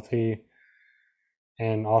he's healthy.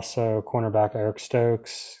 And also cornerback Eric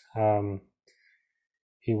Stokes.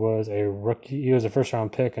 He was a rookie. He was a first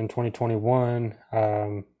round pick in 2021.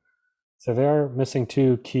 So they are missing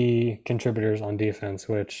two key contributors on defense,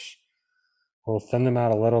 which will thin them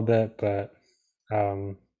out a little bit, but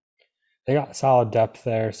um, they got solid depth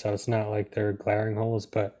there. So it's not like they're glaring holes,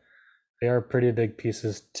 but they are pretty big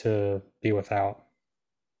pieces to be without.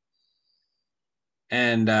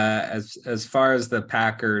 and as far as the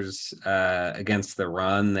Packers against the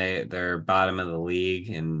run, they're bottom of the league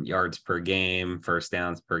in yards per game, first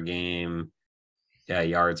downs per game,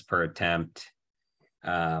 yards per attempt,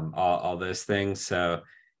 all those things. So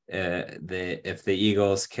the if the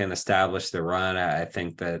Eagles can establish the run, I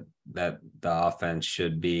think that the offense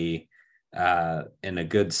should be in a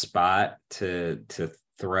good spot to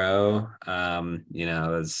throw.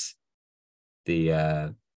 As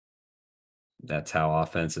the that's how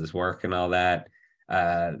offenses work and all that.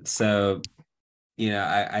 So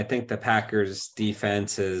I think the Packers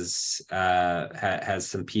defense has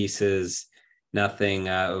some pieces, nothing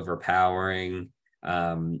overpowering.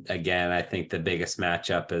 Again, I think the biggest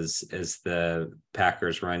matchup is the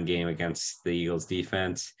Packers run game against the Eagles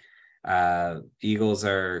defense. Eagles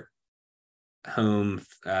are home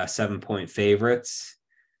 7-point favorites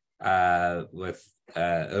with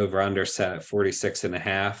over under set at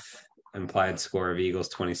 46.5, implied score of Eagles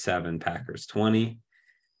 27, Packers 20.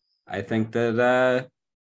 I think that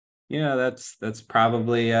that's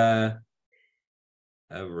probably a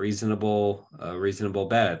reasonable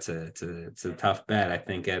bet. It's a tough bet. I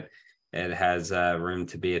think it has room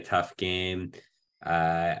to be a tough game.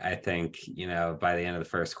 I think by the end of the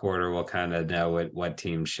first quarter we'll kind of know what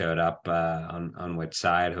team showed up on which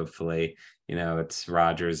side. Hopefully, it's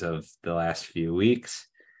Rodgers of the last few weeks,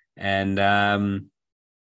 and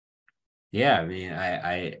yeah, I mean,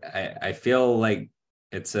 I feel like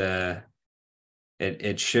it's a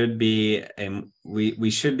it should be, and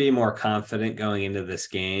we should be more confident going into this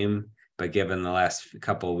game. But given the last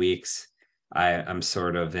couple of weeks, I'm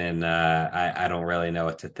sort of in. I don't really know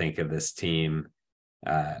what to think of this team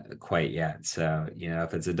quite yet. So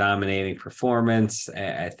if it's a dominating performance,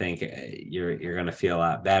 I think you're going to feel a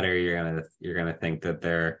lot better. You're gonna think that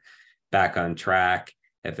they're back on track.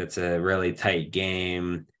 If it's a really tight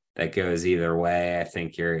game that goes either way, I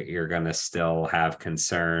think you're going to still have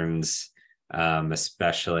concerns,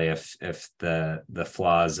 especially if the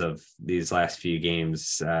flaws of these last few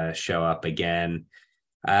games show up again,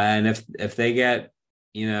 and if they get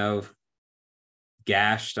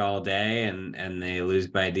gashed all day and they lose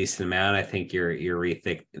by a decent amount, I think you're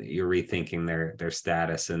rethinking their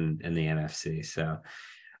status in the NFC. So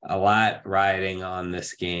a lot riding on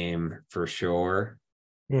this game for sure.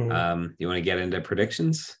 You want to get into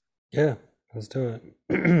predictions? Yeah, let's do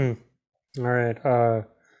it. All right.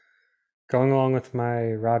 Going along with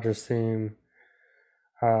my Rodgers theme,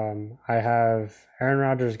 I have Aaron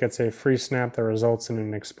Rodgers gets a free snap that results in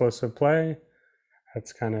an explosive play.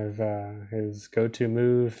 That's kind of his go-to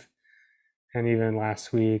move. And even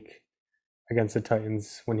last week against the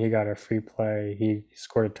Titans, when he got a free play, he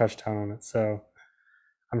scored a touchdown on it. So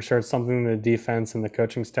I'm sure it's something the defense and the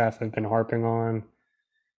coaching staff have been harping on,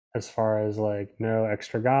 as far as like no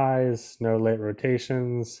extra guys, no late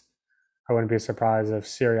rotations. I wouldn't be surprised if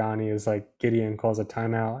Sirianni is like Gideon calls a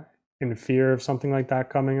timeout in fear of something like that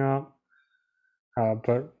coming up.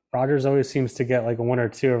 But Rodgers always seems to get like one or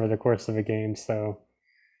two over the course of a game. So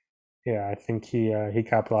yeah, I think he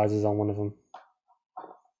capitalizes on one of them.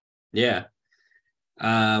 Yeah.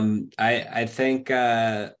 I think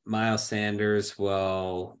Miles Sanders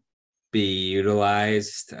will be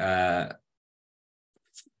utilized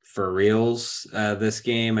for reals this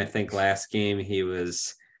game. I think last game he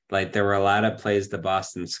was like, there were a lot of plays to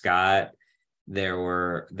Boston Scott. There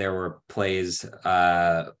were plays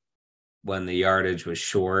when the yardage was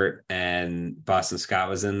short and Boston Scott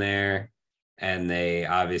was in there, and they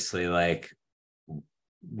obviously like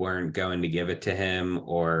weren't going to give it to him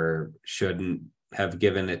or shouldn't have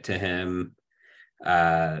given it to him.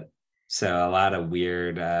 So a lot of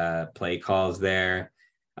weird play calls there.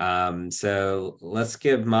 So let's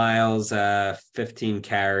give Miles 15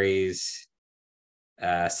 carries,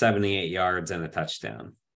 78 yards and a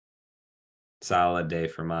touchdown. Solid day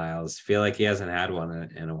for Miles. Feel like he hasn't had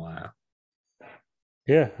one in a while.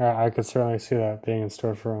 Yeah, I could certainly see that being in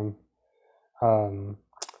store for him. Um,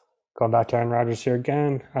 Going back to Aaron Rodgers here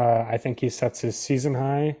again, I think he sets his season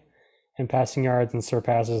high in passing yards and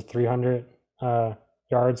surpasses 300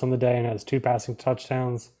 yards on the day and has 2 passing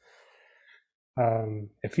touchdowns.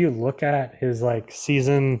 If you look at his like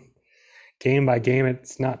season game by game,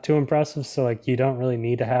 it's not too impressive. So like you don't really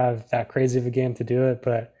need to have that crazy of a game to do it.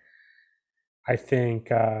 But I think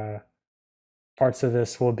parts of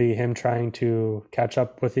this will be him trying to catch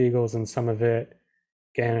up with the Eagles, and some of it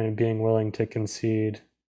Gannon being willing to concede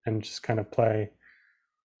and just kind of play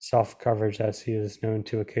soft coverage as he is known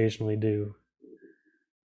to occasionally do.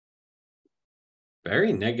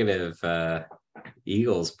 Very negative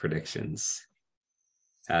Eagles predictions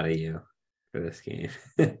out of you for this game.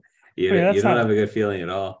 I mean, You that's don't have not. a good feeling at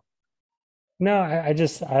all. No, I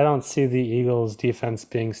don't see the Eagles defense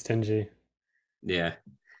being stingy. Yeah.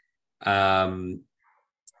 Um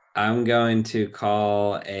I'm going to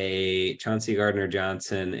call a Chauncey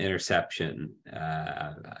Gardner-Johnson interception.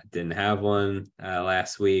 I didn't have one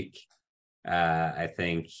last week. I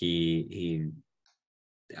think he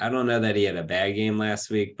I don't know that he had a bad game last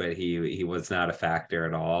week, but he was not a factor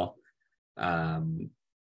at all. Um,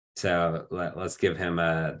 so let's give him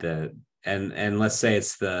the and let's say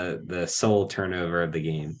it's the sole turnover of the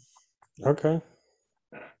game. Okay.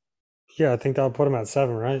 Yeah, I think that'll put him at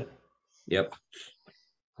 7, right? Yep.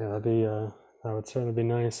 Yeah, that would certainly be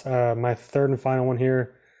nice. My third and final one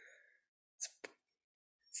here, it's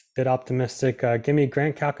a bit optimistic. Give me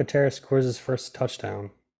Grant Calcaterra scores his first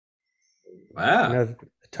touchdown. I Wow. know the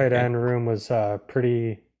tight Okay. end room was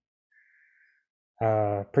pretty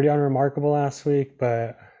unremarkable last week,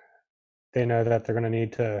 but they know that they're going to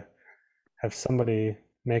need to have somebody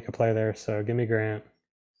make a play there. So give me Grant.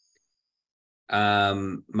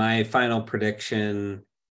 My final prediction,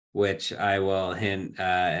 which I will hint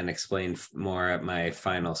and explain more at my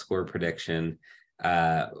final score prediction,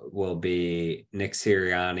 will be Nick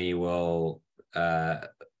Sirianni uh,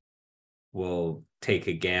 will take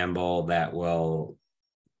a gamble that will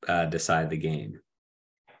decide the game.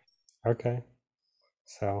 Okay.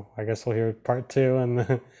 So I guess we'll hear part two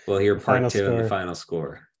and We'll hear the part final two and the score. final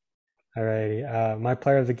score. Alrighty. My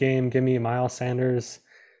player of the game, give me Miles Sanders.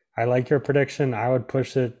 I like your prediction. I would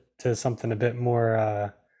push it to something a bit more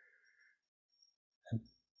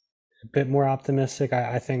optimistic.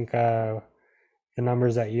 I think the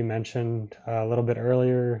numbers that you mentioned a little bit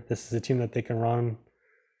earlier. This is a team that they can run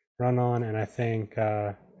on, and I think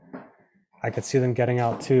I could see them getting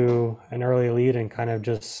out to an early lead and kind of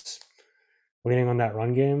just leaning on that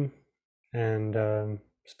run game, and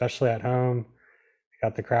especially at home,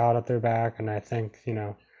 got the crowd at their back, and I think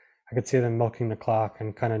I could see them milking the clock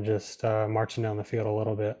and kind of just marching down the field a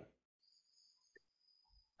little bit.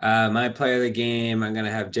 My player of the game, I'm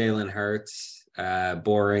gonna have Jalen Hurts.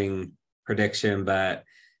 Boring prediction, but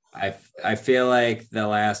I feel like the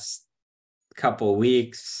last couple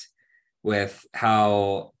weeks with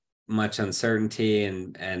how much uncertainty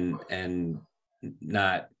and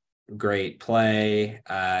not great play.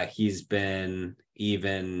 He's been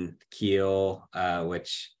even keel,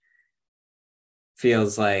 which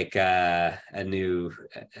feels like a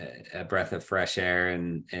breath of fresh air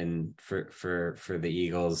and for the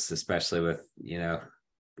Eagles, especially with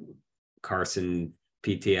Carson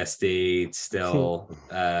PTSD still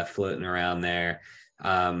floating around there.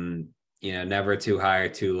 Um, never too high or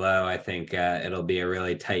too low. I think it'll be a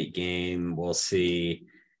really tight game. We'll see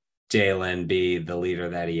Jalen be the leader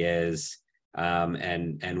that he is.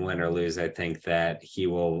 And win or lose, I think that he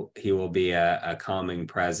will be a calming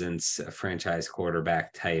presence, a franchise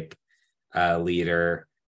quarterback type leader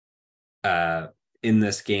uh, in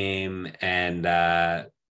this game, and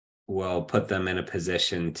will put them in a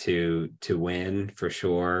position to win for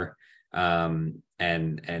sure. And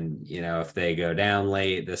if they go down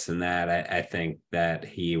late, this and that, I think that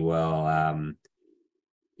he will.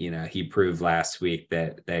 He proved last week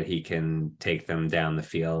that he can take them down the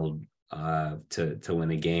field to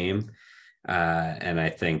win a game. And I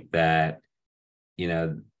think that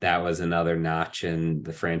that was another notch in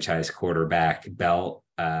the franchise quarterback belt.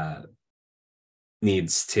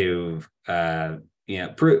 Needs to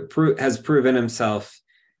has proven himself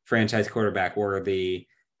franchise quarterback worthy.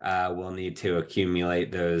 Will need to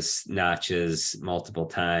accumulate those notches multiple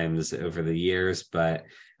times over the years, but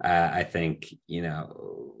I think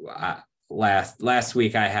last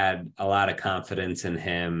week I had a lot of confidence in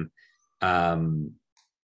him. Um,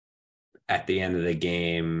 at the end of the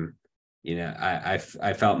game, I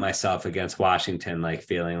felt myself against Washington, like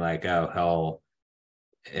feeling like, oh, he'll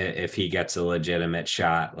if he gets a legitimate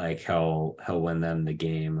shot, like he'll win them the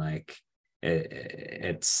game. Like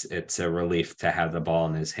it's a relief to have the ball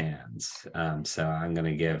in his hands. So I'm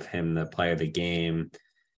gonna give him the play of the game.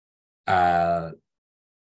 Uh,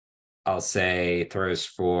 I'll say throws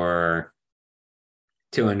for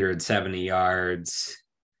 270 yards,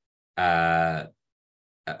 uh,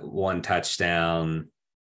 one touchdown,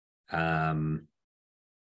 um,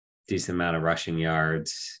 decent amount of rushing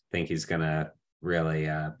yards. Think he's gonna really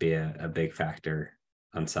be a big factor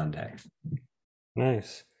on Sunday.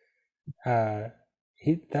 Nice. Uh,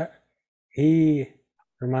 he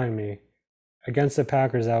reminded me against the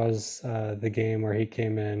Packers. That was the game where he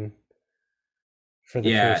came in for the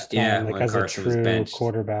Yeah, first time, yeah. like When as a Carson was true benched,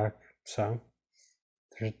 quarterback. So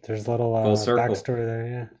there's a little full circle. backstory there.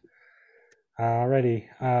 Yeah.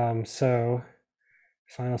 Alrighty. So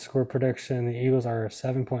final score prediction: the Eagles are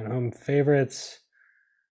 7-point home favorites.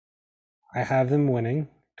 I have them winning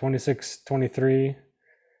 26-23.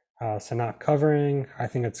 So not covering. I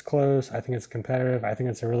think it's close. I think it's competitive. I think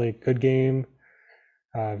it's a really good game.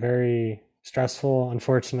 Very stressful.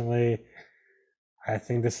 Unfortunately, I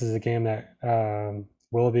think this is a game that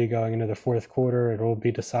will be going into the fourth quarter. It will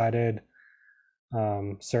be decided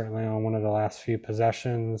certainly on one of the last few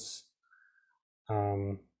possessions.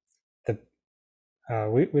 Um, the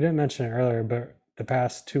we didn't mention it earlier, but the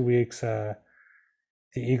past 2 weeks, the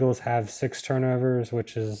Eagles have 6 turnovers,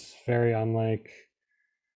 which is very unlike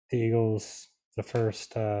the Eagles the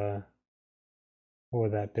first what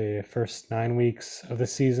would that be? First 9 weeks of the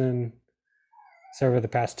season. So over the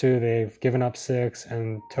past two, they've given up 6,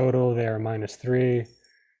 and total they are -3.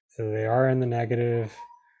 So they are in the negative.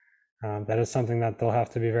 That is something that they'll have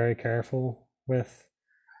to be very careful with.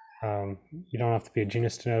 You don't have to be a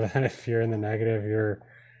genius to know that if you're in the negative,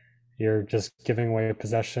 you're just giving away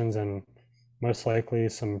possessions and most likely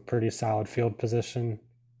some pretty solid field position,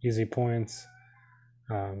 easy points.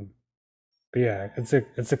 But yeah,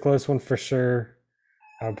 it's a close one for sure.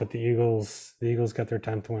 But the Eagles got their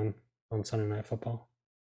 10th win on Sunday Night Football.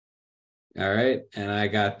 All right, and I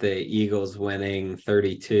got the Eagles winning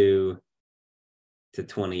 32-28.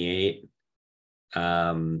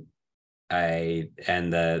 The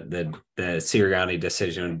Sirianni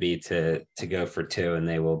decision would be to go for 2, and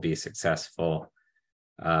they will be successful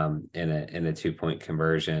in a 2-point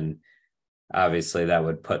conversion. Obviously, that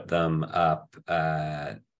would put them up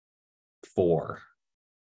 4,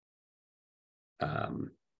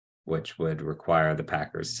 which would require the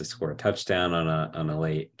Packers to score a touchdown on a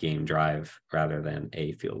late game drive rather than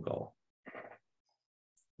a field goal.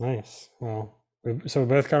 Nice. Well, so we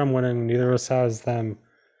both got them winning. Neither of us has them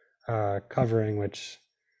covering, which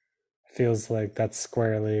feels like that's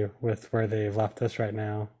squarely with where they've left us right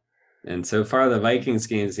now. And so far, the Vikings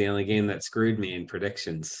game is the only game that screwed me in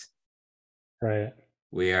predictions. Right.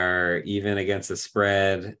 We are even against the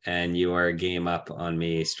spread, and you are a game up on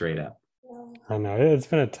me straight up. I know it's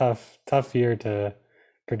been a tough year to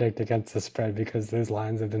predict against the spread because those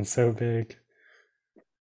lines have been so big.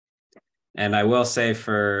 And I will say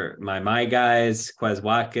for my guys, Quez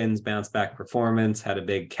Watkins, bounce back performance, had a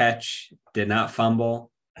big catch, did not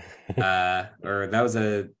fumble. Or that was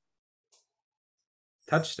a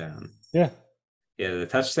touchdown. Yeah, the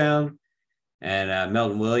touchdown. And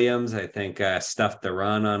Melton Williams, I think, stuffed the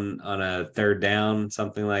run on a third down,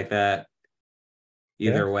 something like that.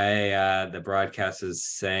 Either way, the broadcast is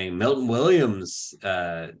saying Melton Williams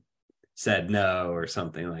said no or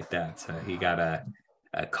something like that. So he got a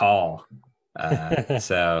call.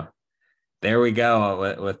 So there we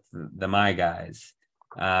go with the my guys.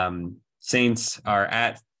 Saints are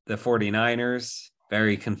at the 49ers,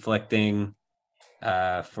 very conflicting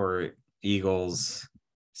for Eagles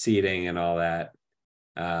seeding and all that.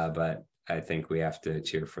 But I think we have to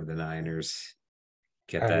cheer for the Niners.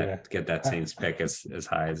 Get that Saints pick as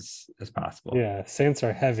high as possible. Yeah, Saints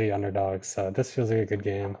are heavy underdogs, so this feels like a good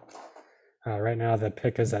game. Right now the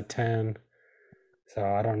pick is at 10, so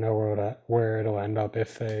I don't know where it'll end up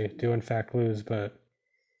if they do in fact lose, but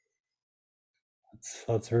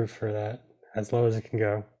let's root for that as low as it can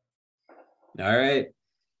go. All right.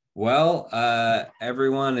 Well,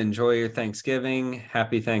 everyone, enjoy your Thanksgiving.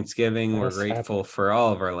 Happy Thanksgiving. We're grateful for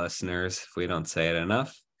all of our listeners, if we don't say it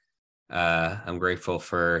enough. I'm grateful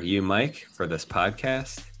for you, Mike, for this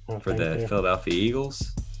podcast, for the Philadelphia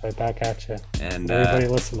Eagles. Right back at you. And everybody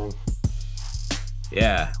listening.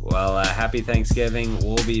 Yeah, well, happy Thanksgiving.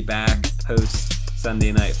 We'll be back post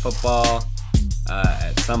Sunday Night Football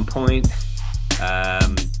at some point.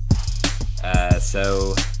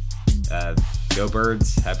 So go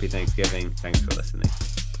Birds. Happy Thanksgiving. Thanks for listening.